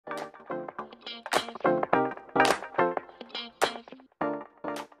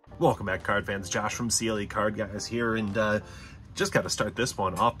Welcome back, card fans. Josh from CLE Card Guys here, and just got to start this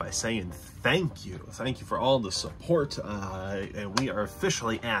one off by saying thank you. Thank you for all the support, and we are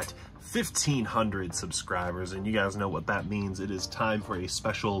officially at 1,500 subscribers, and you guys know what that means. It is time for a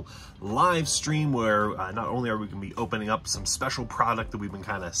special live stream where not only are we going to be opening up some special product that we've been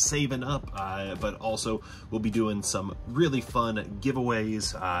kind of saving up, but also we'll be doing some really fun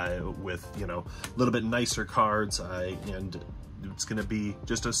giveaways with, you know, a little bit nicer cards, and it's going to be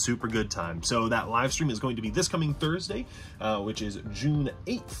just a super good time. So that live stream is going to be this coming Thursday, which is June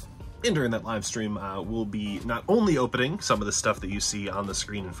 8th. And during that live stream, we'll be not only opening some of the stuff that you see on the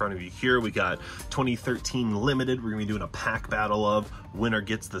screen in front of you here. We got 2013 Limited. We're going to be doing a pack battle of. Winner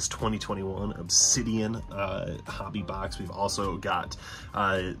gets this 2021 Obsidian hobby box. We've also got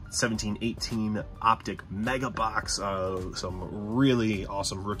 17-18 Optic Mega Box. Some really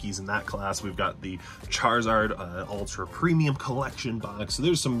awesome rookies in that class. We've got the Charizard Ultra Premium Collection box. So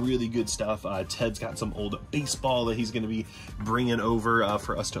there's some really good stuff. Ted's got some old baseball that he's going to be bringing over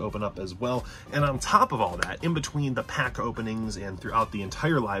for us to open up as well. And on top of all that, in between the pack openings and throughout the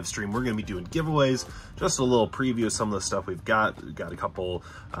entire live stream, we're going to be doing giveaways. Just a little preview of some of the stuff we've got. We've got a couple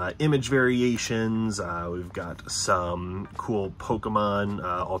image variations. We've got some cool Pokemon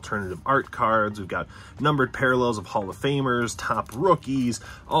alternative art cards. We've got numbered parallels of Hall of Famers, top rookies,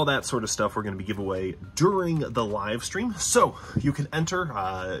 all that sort of stuff we're going to be giving away during the live stream. So you can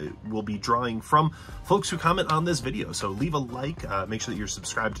enter. We'll be drawing from folks who comment on this video. So leave a like, make sure that you're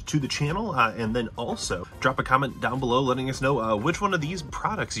subscribed to the channel, and then also drop a comment down below letting us know which one of these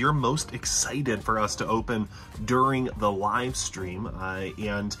products you're most excited for us to open during the live stream.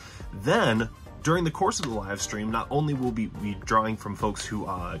 And then during the course of the live stream, not only will we be drawing from folks who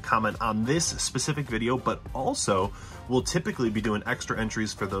comment on this specific video, but also we'll typically be doing extra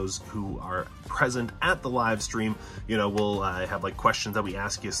entries for those who are present at the live stream. You know, we'll have like questions that we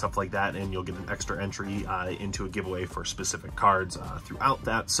ask you, stuff like that, and you'll get an extra entry into a giveaway for specific cards throughout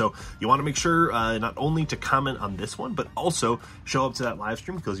that. So you want to make sure not only to comment on this one, but also show up to that live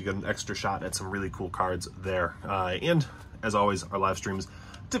stream because you get an extra shot at some really cool cards there. And as always, our live streams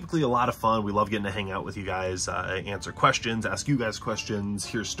typically a lot of fun. We love getting to hang out with you guys, answer questions, ask you guys questions,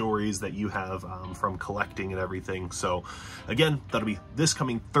 hear stories that you have from collecting and everything. So again, that'll be this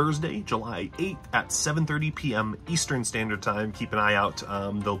coming Thursday, July 8th at 7:30 p.m. Eastern Standard Time. Keep an eye out.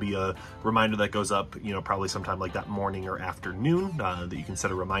 There'll be a reminder that goes up, you know, probably sometime like that morning or afternoon that you can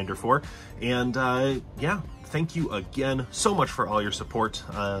set a reminder for. And yeah, thank you again so much for all your support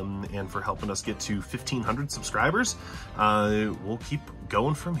and for helping us get to 1,500 subscribers. We'll keep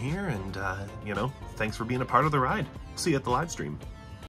going from here, and you know, thanks for being a part of the ride. See you at the live stream.